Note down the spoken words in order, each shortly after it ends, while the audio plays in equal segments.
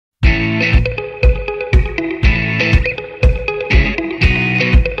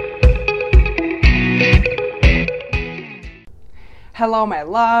Hello my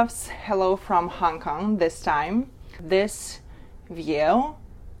loves, hello from Hong Kong this time. This view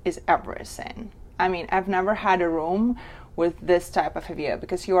is everything. I mean, I've never had a room with this type of a view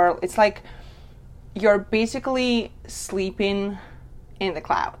because it's like you're basically sleeping in the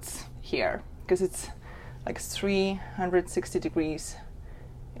clouds here because it's like 360 degrees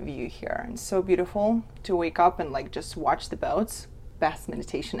view here. It's so beautiful to wake up and like just watch the boats. Best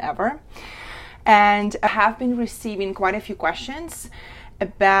meditation ever. And I have been receiving quite a few questions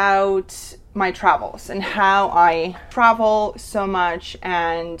about my travels and how I travel so much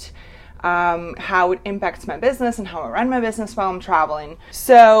and how it impacts my business and how I run my business while I'm traveling.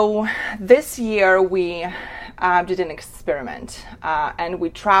 So this year we did an experiment and we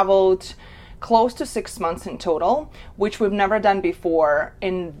traveled close to 6 months in total, which we've never done before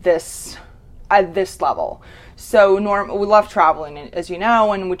at this level. So we love traveling, as you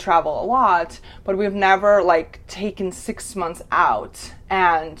know, and we travel a lot, but we've never like taken 6 months out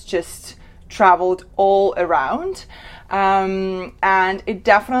and just traveled all around. And it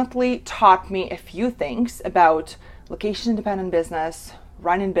definitely taught me a few things about location independent business,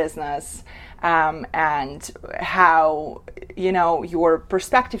 running business, and how, your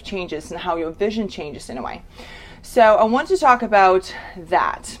perspective changes and how your vision changes in a way. So I want to talk about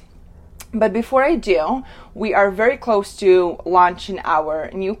that. But before I do, we are very close to launching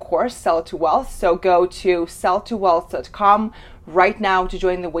our new course, Sell to Wealth. So go to selltowealth.com right now to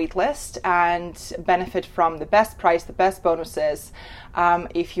join the waitlist and benefit from the best price, the best bonuses.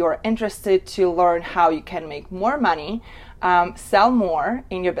 If you're interested to learn how you can make more money, sell more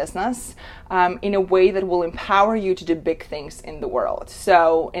in your business in a way that will empower you to do big things in the world.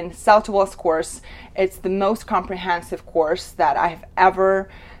 So in Sell to Wealth course, it's the most comprehensive course that I've ever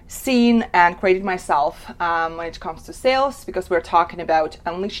seen and created myself when it comes to sales, because we're talking about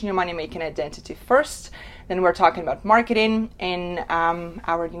unleashing your money-making identity first. Then we're talking about marketing in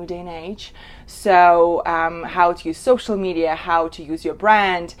our new day and age. So how to use social media, how to use your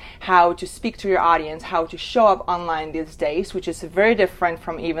brand, how to speak to your audience, how to show up online these days, which is very different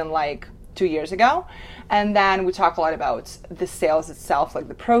from even like 2 years ago. And then we talk a lot about the sales itself, like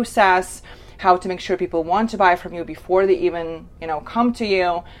the process, how to make sure people want to buy from you before they even, come to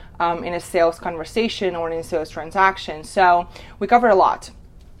you in a sales conversation or in a sales transaction. So we cover a lot.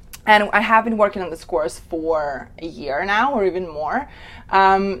 And I have been working on this course for a year now or even more.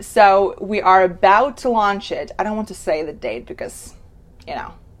 So we are about to launch it. I don't want to say the date because,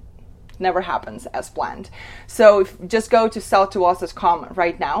 never happens as planned. So just go to selltowealth.com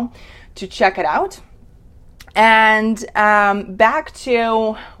right now to check it out. And back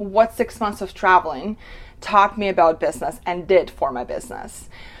to what 6 months of traveling taught me about business and did for my business.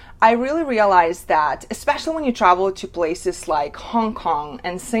 I really realized that, especially when you travel to places like Hong Kong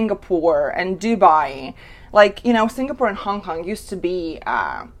and Singapore and Dubai, Singapore and Hong Kong used to be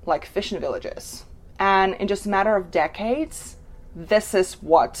like fishing villages. And in just a matter of decades, this is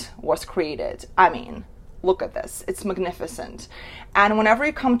what was created. I mean, look at this. It's magnificent. And whenever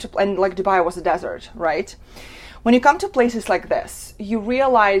you come to, and like Dubai was a desert, right? When you come to places like this, you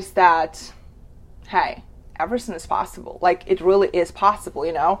realize that, hey, everything is possible. Like it really is possible,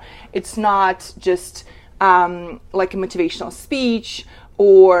 It's not just like a motivational speech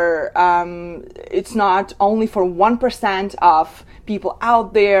or it's not only for 1% of people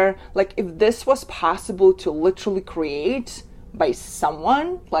out there. Like if this was possible to literally create by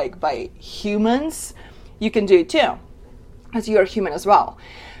someone, like by humans, you can do it too, as you're human as well.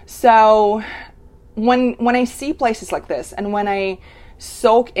 So when I see places like this and when I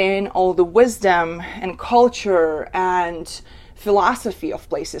soak in all the wisdom and culture and philosophy of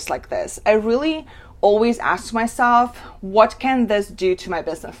places like this, I really always ask myself, what can this do to my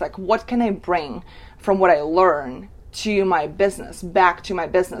business? Like, what can I bring from what I learn to my business, back to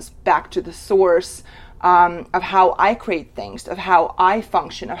the source of how I create things, of how I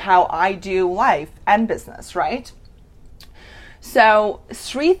function, of how I do life and business, right? So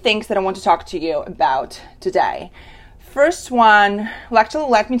 3 things that I want to talk to you about today. First one,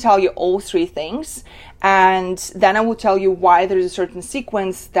 let me tell you all 3 things, and then I will tell you why there's a certain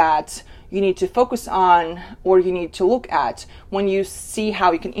sequence that you need to focus on or you need to look at when you see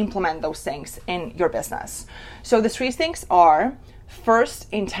how you can implement those things in your business. So the 3 things are: first,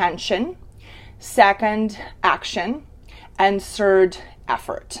 intention; second, action; and third,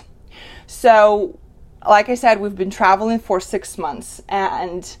 effort. So like I said, we've been traveling for 6 months,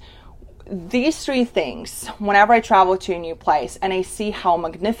 and these three things, whenever I travel to a new place and I see how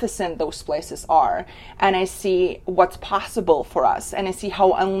magnificent those places are, and I see what's possible for us, and I see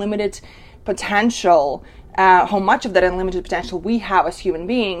how unlimited potential, how much of that unlimited potential we have as human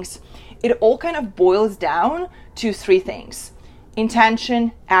beings, it all kind of boils down to three things: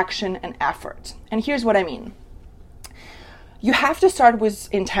 intention, action, and effort. And here's what I mean. You have to start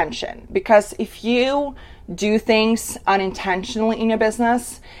with intention, because if you do things unintentionally in your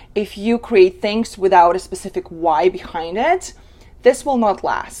business, if you create things without a specific why behind it, this will not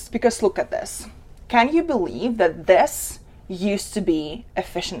last. Because look at this. Can you believe that this used to be a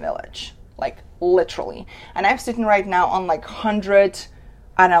fishing village? Like literally. And I'm sitting right now on like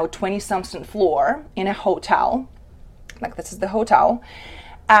 20-something floor in a hotel. Like this is the hotel.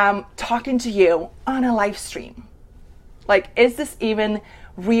 Talking to you on a live stream. Like, is this even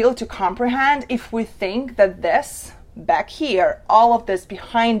real to comprehend if we think that this back here, all of this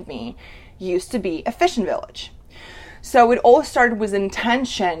behind me, used to be a fishing village? So it all started with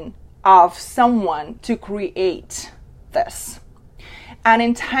intention of someone to create this. And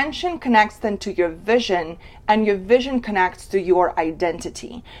intention connects then to your vision, and your vision connects to your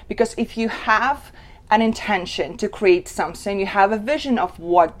identity. Because if you have an intention to create something, you have a vision of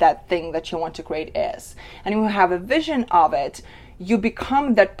what that thing that you want to create is. And when you have a vision of it, you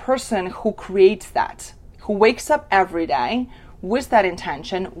become that person who creates that, who wakes up every day with that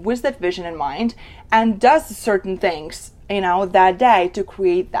intention, with that vision in mind, and does certain things, that day to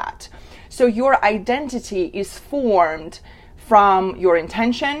create that. So your identity is formed from your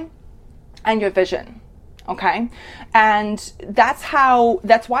intention and your vision. Okay. And that's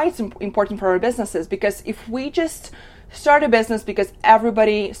why it's important for our businesses, because if we just start a business because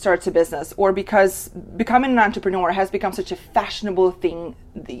everybody starts a business, or because becoming an entrepreneur has become such a fashionable thing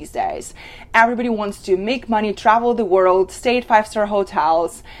these days, everybody wants to make money, travel the world, stay at 5-star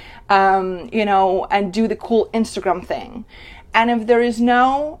hotels, and do the cool Instagram thing. And if there is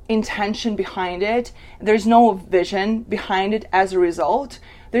no intention behind it, there's no vision behind it as a result,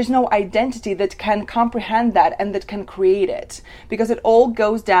 there's no identity that can comprehend that and that can create it. Because it all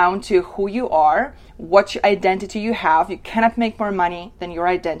goes down to who you are, what identity you have. You cannot make more money than your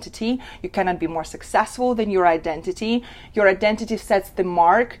identity. You cannot be more successful than your identity. Your identity sets the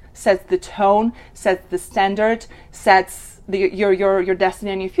mark, sets the tone, sets the standard, sets your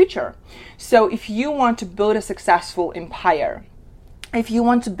destiny and your future. So if you want to build a successful empire, if you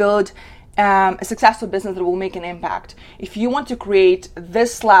want to build a successful business that will make an impact, if you want to create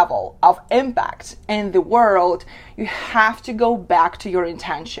this level of impact in the world, you have to go back to your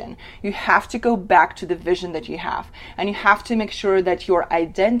intention. You have to go back to the vision that you have, and you have to make sure that your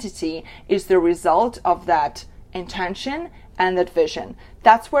identity is the result of that intention and that vision.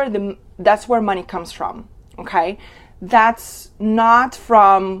 That's where money comes from. Okay, that's not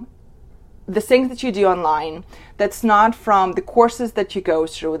from the things that you do online. That's not from the courses that you go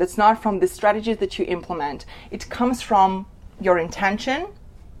through. That's not from the strategies that you implement. It comes from your intention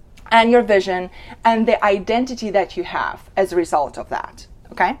and your vision and the identity that you have as a result of that.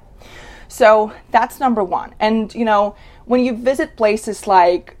 Okay? So that's number one. And, when you visit places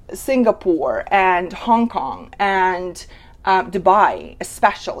like Singapore and Hong Kong and Dubai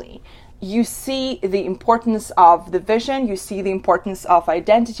especially, you see the importance of the vision, you see the importance of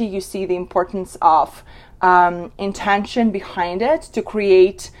identity, you see the importance of intention behind it to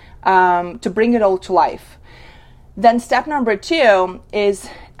create, to bring it all to life. Then step number 2 is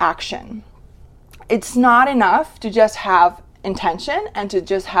action. It's not enough to just have intention and to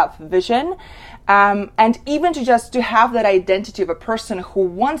just have vision, and even to have that identity of a person who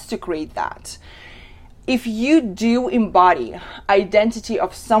wants to create that. If you do embody identity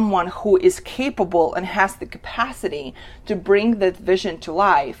of someone who is capable and has the capacity to bring that vision to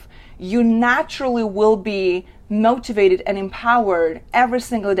life, you naturally will be motivated and empowered every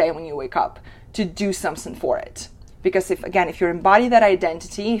single day when you wake up to do something for it. Because if you embody that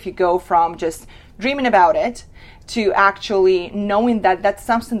identity, if you go from just dreaming about it to actually knowing that that's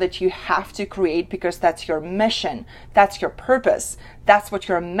something that you have to create because that's your mission, that's your purpose, that's what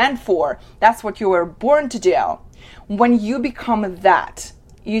you're meant for, that's what you were born to do. When you become that,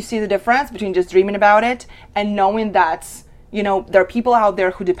 you see the difference between just dreaming about it and knowing that, there are people out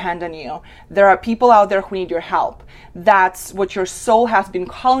there who depend on you. There are people out there who need your help. That's what your soul has been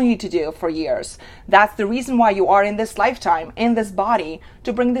calling you to do for years. That's the reason why you are in this lifetime, in this body,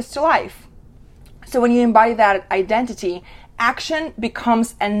 to bring this to life. So when you embody that identity, action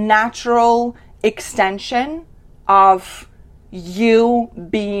becomes a natural extension of you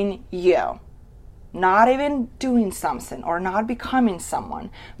being you. Not even doing something or not becoming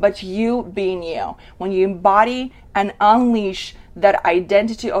someone, but you being you. When you embody and unleash that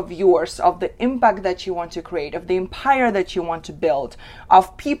identity of yours, of the impact that you want to create, of the empire that you want to build,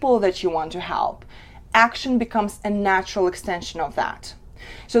 of people that you want to help, action becomes a natural extension of that.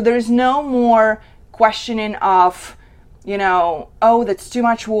 So there is no more questioning of, oh, that's too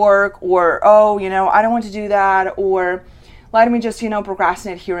much work, or, oh, I don't want to do that, or let me just,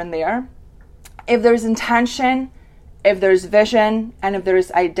 procrastinate here and there. If there's intention, if there's vision, and if there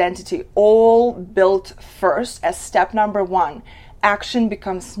is identity, all built first as step number one, action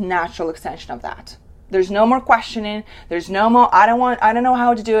becomes natural extension of that. There's no more questioning. There's no more, I don't know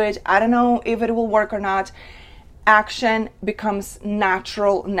how to do it. I don't know if it will work or not. Action becomes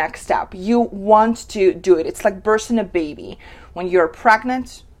natural next step. You want to do it. It's like birthing a baby. When you're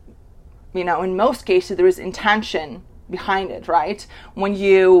pregnant, in most cases, there is intention behind it, right? When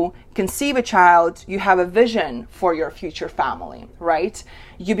you conceive a child, you have a vision for your future family, right?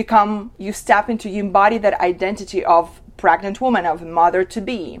 You embody that identity of pregnant woman, of mother to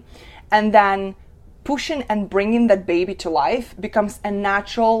be. And then pushing and bringing that baby to life becomes a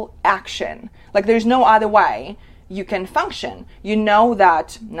natural action. Like there's no other way you can function. You know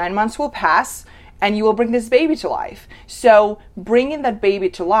that 9 months will pass and you will bring this baby to life. So bringing that baby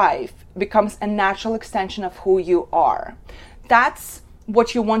to life becomes a natural extension of who you are. That's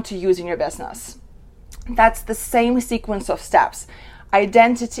what you want to use in your business. That's the same sequence of steps.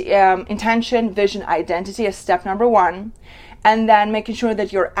 Identity, intention, vision, identity as step number one. And then making sure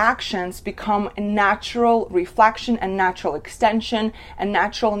that your actions become a natural reflection and natural extension, a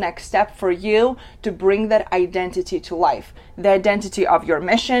natural next step for you to bring that identity to life. The identity of your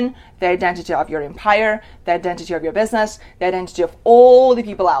mission, the identity of your empire, the identity of your business, the identity of all the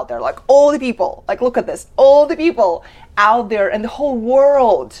people out there. Like all the people, look at this, all the people out there and the whole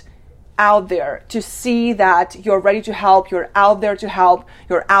world out there to see that you're ready to help, you're out there to help,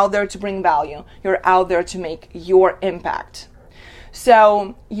 you're out there to bring value, you're out there to make your impact.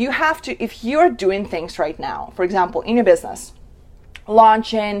 So you have to, if you're doing things right now, for example, in your business,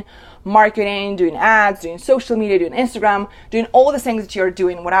 launching, marketing, doing ads, doing social media, doing Instagram, doing all the things that you're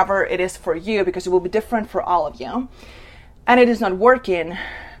doing, whatever it is for you, because it will be different for all of you, and it is not working,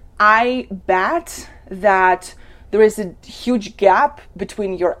 I bet that there is a huge gap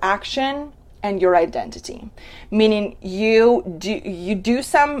between your action and your identity. Meaning you do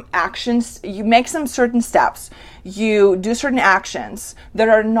some actions, you make some certain steps, you do certain actions that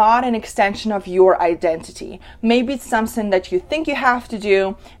are not an extension of your identity. Maybe it's something that you think you have to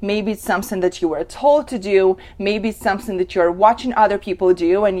do, maybe it's something that you were told to do, maybe it's something that you're watching other people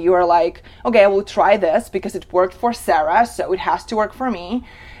do and you're like, okay, I will try this because it worked for Sarah, so it has to work for me.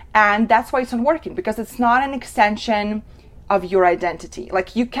 And that's why it's not working, because it's not an extension of your identity.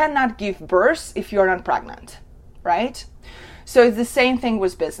 Like you cannot give birth if you're not pregnant, right? So it's the same thing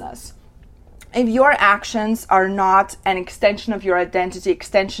with business. If your actions are not an extension of your identity,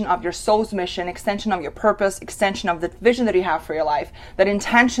 extension of your soul's mission, extension of your purpose, extension of the vision that you have for your life, that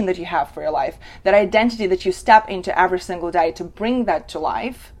intention that you have for your life, that identity that you step into every single day to bring that to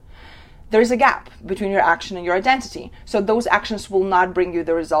life, there's a gap between your action and your identity. So those actions will not bring you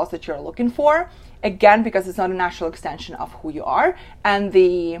the results that you're looking for. Again, because it's not a natural extension of who you are and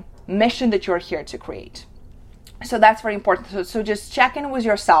the mission that you're here to create. So that's very important. So just check in with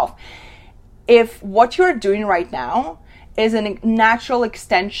yourself. If what you're doing right now is a natural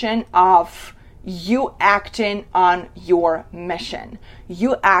extension of you acting on your mission,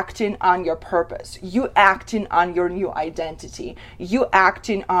 you acting on your purpose, you acting on your new identity, you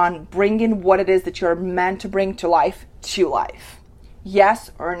acting on bringing what it is that you're meant to bring to life.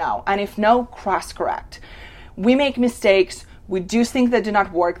 Yes or no? And if no, cross correct. We make mistakes. We do things that do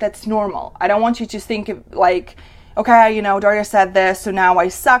not work. That's normal. I don't want you to think like, okay, Daria said this, so now I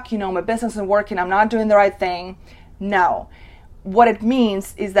suck, my business isn't working, I'm not doing the right thing. No. What it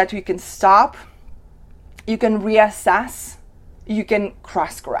means is that you can stop, you can reassess, you can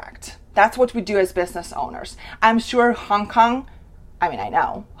cross correct. That's what we do as business owners. I'm sure Hong Kong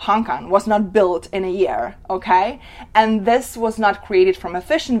was not built in a year, okay? And this was not created from a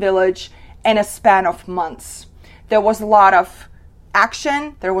fishing village in a span of months. There was a lot of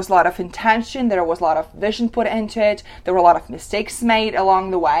action, there was a lot of intention, there was a lot of vision put into it, there were a lot of mistakes made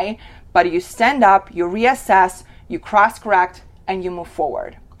along the way, but you stand up, you reassess, you cross correct, and you move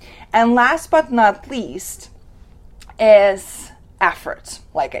forward. And last but not least is effort,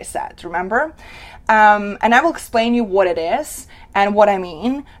 like I said, remember? And I will explain you what it is and what I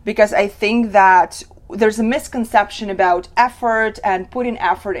mean, because I think that there's a misconception about effort and putting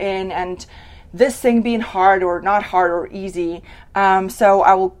effort in and this thing being hard or not hard or easy. So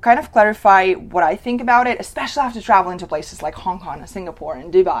I will kind of clarify what I think about it, especially after traveling to places like Hong Kong and Singapore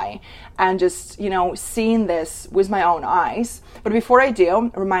and Dubai, and just, seeing this with my own eyes. But before I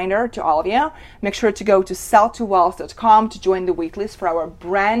do, a reminder to all of you, make sure to go to sell2wealth.com to join the waitlist for our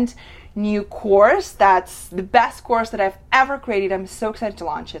brand new course. That's the best course that I've ever created. I'm so excited to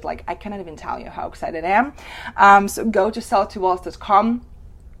launch it. Like, I cannot even tell you how excited I am. So go to sell2wealth.com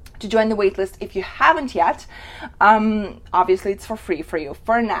to join the waitlist if you haven't yet. Obviously, it's for free for you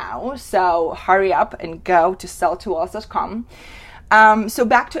for now. So hurry up and go to sell2wealth.com. So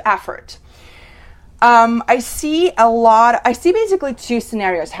back to effort. I see basically two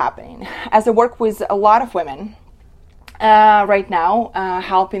scenarios happening as I work with a lot of women right now,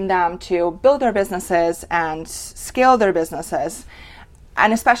 helping them to build their businesses and scale their businesses.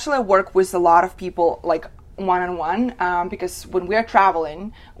 And especially I work with a lot of people like one-on-one, because when we're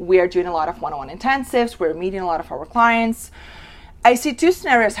traveling, we're doing a lot of one-on-one intensives, we're meeting a lot of our clients. I see two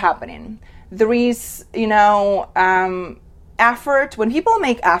scenarios happening. There is, effort. When people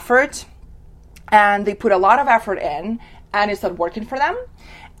make effort and they put a lot of effort in and it's not working for them,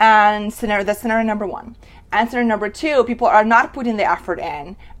 and that's scenario number one. And scenario number two, people are not putting the effort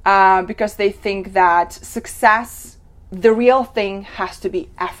in because they think that success, the real thing, has to be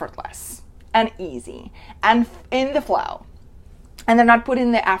effortless and easy and in the flow, and they're not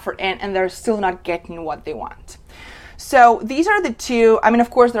putting the effort in and they're still not getting what they want. So these are the two. I mean, of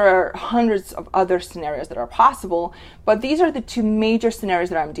course, there are hundreds of other scenarios that are possible, but these are the two major scenarios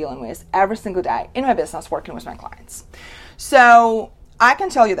that I'm dealing with every single day in my business, working with my clients. So I can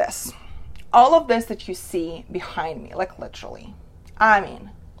tell you this, all of this that you see behind me, like literally, I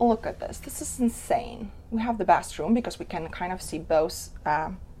mean, look at this. This is insane. We have the best room because we can kind of see both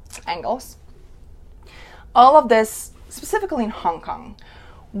angles. All of this, specifically in Hong Kong,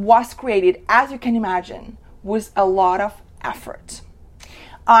 was created, as you can imagine, with a lot of effort.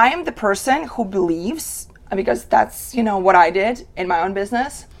 I am the person who believes, because that's, what I did in my own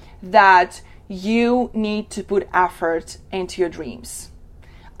business, that you need to put effort into your dreams.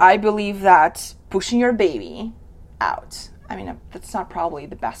 I believe that pushing your baby out, I mean, that's not probably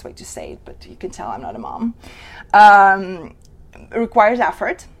the best way to say it, but you can tell I'm not a mom, requires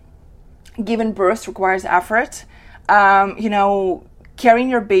effort. Giving birth requires effort. Carrying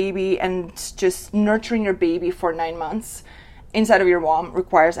your baby and just nurturing your baby for 9 months inside of your womb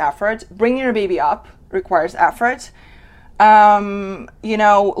requires effort. Bringing your baby up requires effort.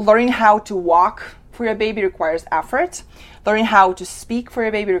 Learning how to walk for your baby requires effort. Learning how to speak for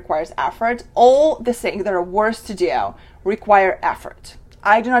your baby requires effort. All the things that are worth to do require effort.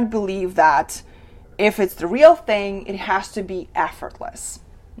 I do not believe that if it's the real thing, it has to be effortless.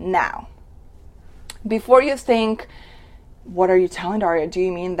 Now, before you think, what are you telling, Daria? Do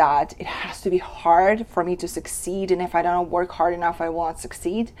you mean that it has to be hard for me to succeed, and if I don't work hard enough, I will not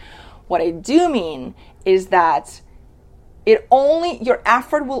succeed? What I do mean is that your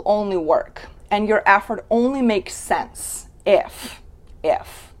effort will only work, and your effort only makes sense if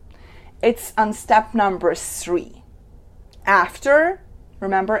it's on step number 3. After,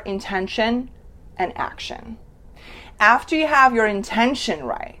 remember, intention and action. After you have your intention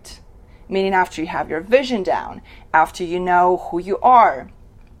right, meaning after you have your vision down, after you know who you are,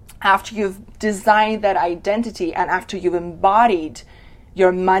 after you've designed that identity, and after you've embodied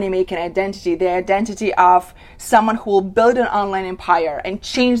your money-making identity, the identity of someone who will build an online empire and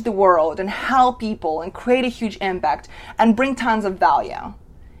change the world and help people and create a huge impact and bring tons of value.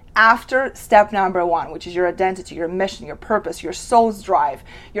 After step number 1, which is your identity, your mission, your purpose, your soul's drive,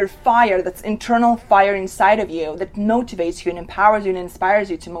 your fire, that's internal fire inside of you that motivates you and empowers you and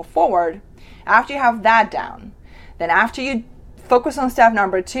inspires you to move forward, after you have that down, then after you focus on step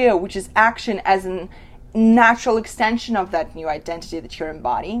number 2, which is action as a natural extension of that new identity that you're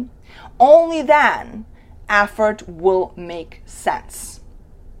embodying, only then effort will make sense.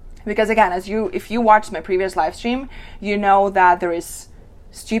 Because again, if you watched my previous live stream, you know that there is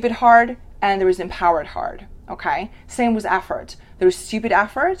stupid hard and there is empowered hard. Okay, same with effort. There's stupid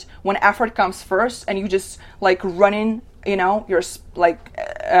effort when effort comes first and you just like running, you're like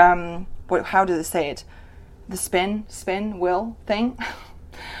how do they say it, the spin wheel thing.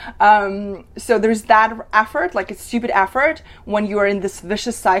 So there's that effort, like it's stupid effort when you are in this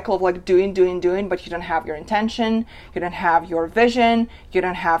vicious cycle of like doing, but you don't have your intention, you don't have your vision, you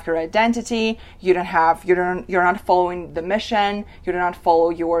don't have your identity, you're not following the mission, you do not follow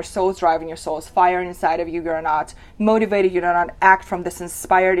your soul's drive and your soul's fire inside of you, you're not motivated, you do not act from this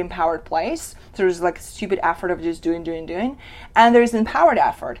inspired, empowered place. So there's like stupid effort of just doing, and there's empowered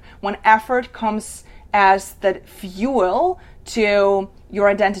effort when effort comes as that fuel to your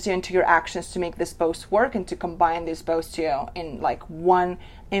identity into your actions to make this both work and to combine these both to in like one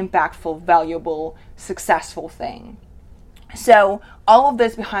impactful, valuable, successful thing. So all of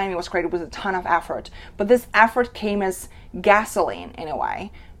this behind me was created with a ton of effort, but this effort came as gasoline in a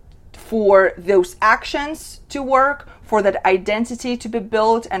way for those actions to work, for that identity to be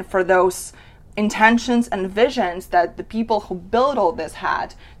built, and for those intentions and visions that the people who built all this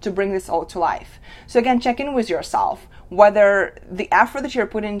had to bring this all to life. So again, check in with yourself, whether the effort that you're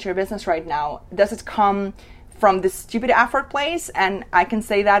putting into your business right now, does it come from this stupid effort place? And I can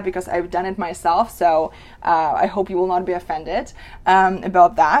say that because I've done it myself, so I hope you will not be offended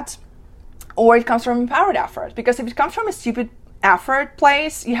about that. Or it comes from empowered effort, because if it comes from a stupid effort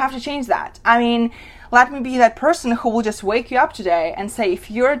place, you have to change that. I mean, let me be that person who will just wake you up today and say,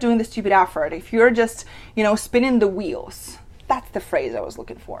 if you're doing the stupid effort, if you're just, spinning the wheels, that's the phrase I was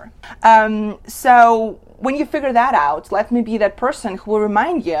looking for. So when you figure that out, let me be that person who will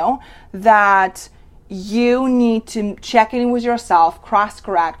remind you that you need to check in with yourself, cross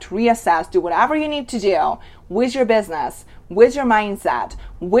correct, reassess, do whatever you need to do with your business, with your mindset,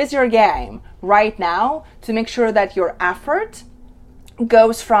 with your game right now to make sure that your effort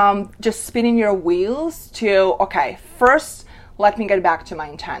goes from just spinning your wheels to, okay, first, let me get back to my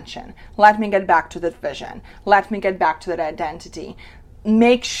intention. Let me get back to that vision. Let me get back to that identity.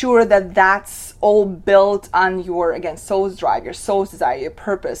 Make sure that that's all built on your, again, soul's drive, your soul's desire, your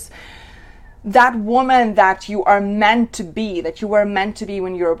purpose. That woman that you are meant to be, that you were meant to be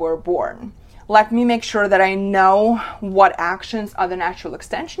when you were born. Let me make sure that I know what actions are the natural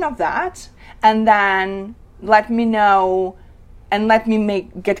extension of that. And then let me know and let me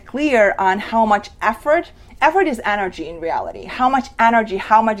get clear on how much effort is energy in reality. How much energy,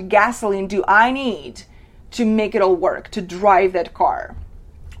 how much gasoline do I need to make it all work, to drive that car,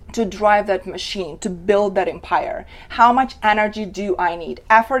 to drive that machine, to build that empire? How much energy do I need?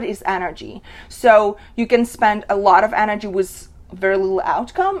 Effort is energy. So you can spend a lot of energy with very little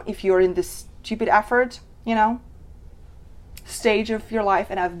outcome if you're in this stupid effort, stage of your life,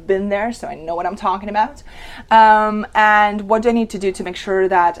 and I've been there, so I know what I'm talking about. And what do I need to do to make sure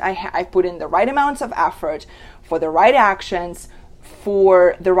that I put in the right amounts of effort for the right actions,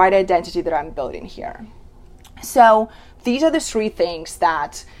 for the right identity that I'm building here? So these are the three things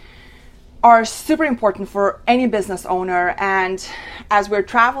that are super important for any business owner. And as we're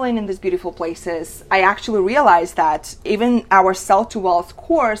traveling in these beautiful places, I actually realized that even our Sell to Wealth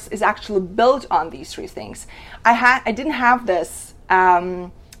course is actually built on these three things. I didn't have this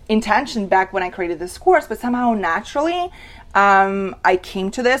intention back when I created this course, but somehow naturally I came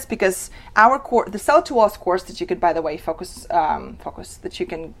to this because the Sell to Wealth course that you could, by the way, focus that you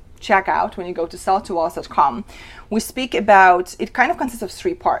can check out when you go to selltowealth.com. We speak about, it kind of consists of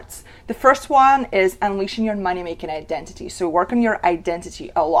three parts. The first one is unleashing your money-making identity. So work on your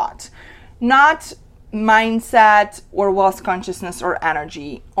identity a lot. Not mindset or wealth consciousness or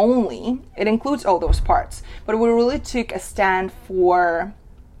energy only. It includes all those parts. But we really took a stand for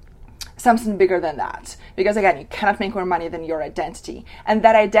something bigger than that. Because again, you cannot make more money than your identity. And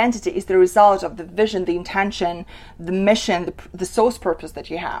that identity is the result of the vision, the intention, the mission, the soul's purpose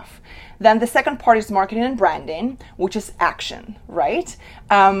that you have. Then the second part is marketing and branding, which is action, right?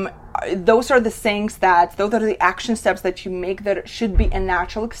 Those are the things those are the action steps that you make that should be a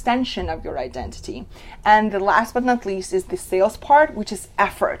natural extension of your identity. And the last but not least is the sales part, which is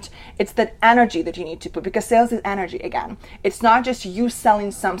effort. It's that energy that you need to put, because sales is energy again. It's not just you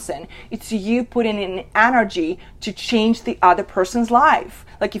selling something, it's you putting in energy to change the other person's life.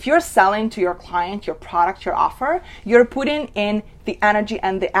 Like if you're selling to your client, your product, your offer, you're putting in the energy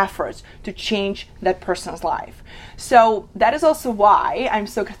and the effort to change that person's life. So that is also why I'm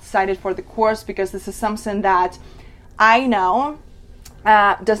so excited for the course, because this is something that I know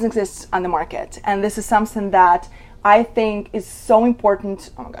doesn't exist on the market. And this is something that I think is so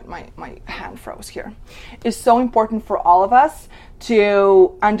important. Oh my God, my hand froze here. Is so important for all of us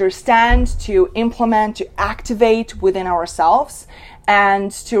to understand, to implement, to activate within ourselves,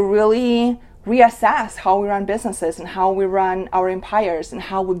 and to really reassess how we run businesses and how we run our empires and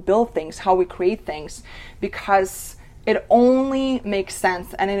how we build things, how we create things, because it only makes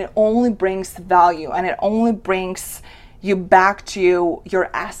sense and it only brings value and it only brings you back to your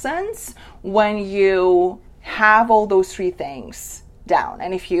essence when you have all those three things down.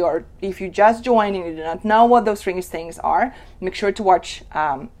 And if you just joined and you do not know what those three things are, make sure to watch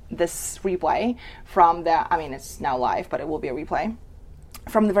this replay from it's now live, but it will be a replay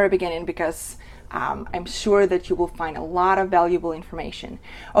from the very beginning, because I'm sure that you will find a lot of valuable information.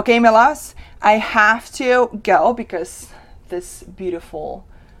 Okay, my loves, I have to go because this beautiful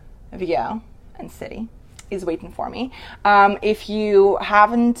view and city is waiting for me. If you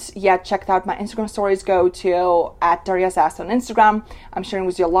haven't yet checked out my Instagram stories, go to @DariaZest on Instagram. I'm sharing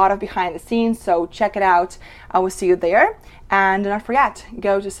with you a lot of behind the scenes, so check it out. I will see you there. And do not forget,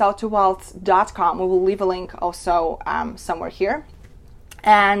 go to sell2wealth.com. We will leave a link also somewhere here.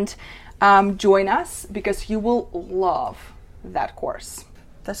 And join us because you will love that course.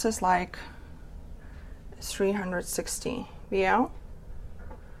 This is like 360 view.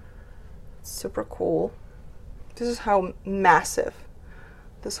 Super cool. This is how massive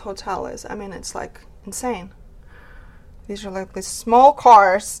this hotel is. I mean, it's like insane. These are like these small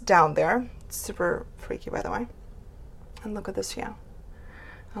cars down there. It's super freaky, by the way. And look at this view.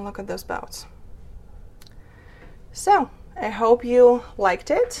 And look at those boats. So, I hope you liked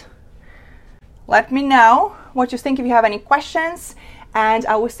it. Let me know what you think if you have any questions. And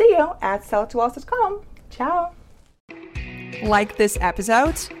I will see you at sell2wealth.com. Ciao. Like this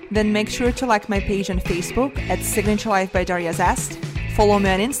episode? Then make sure to like my page on Facebook at Signature Life by Daria Zest. Follow me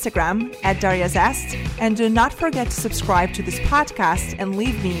on Instagram at Daria Zest. And do not forget to subscribe to this podcast and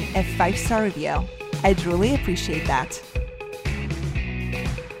leave me a 5-star review. I'd really appreciate that.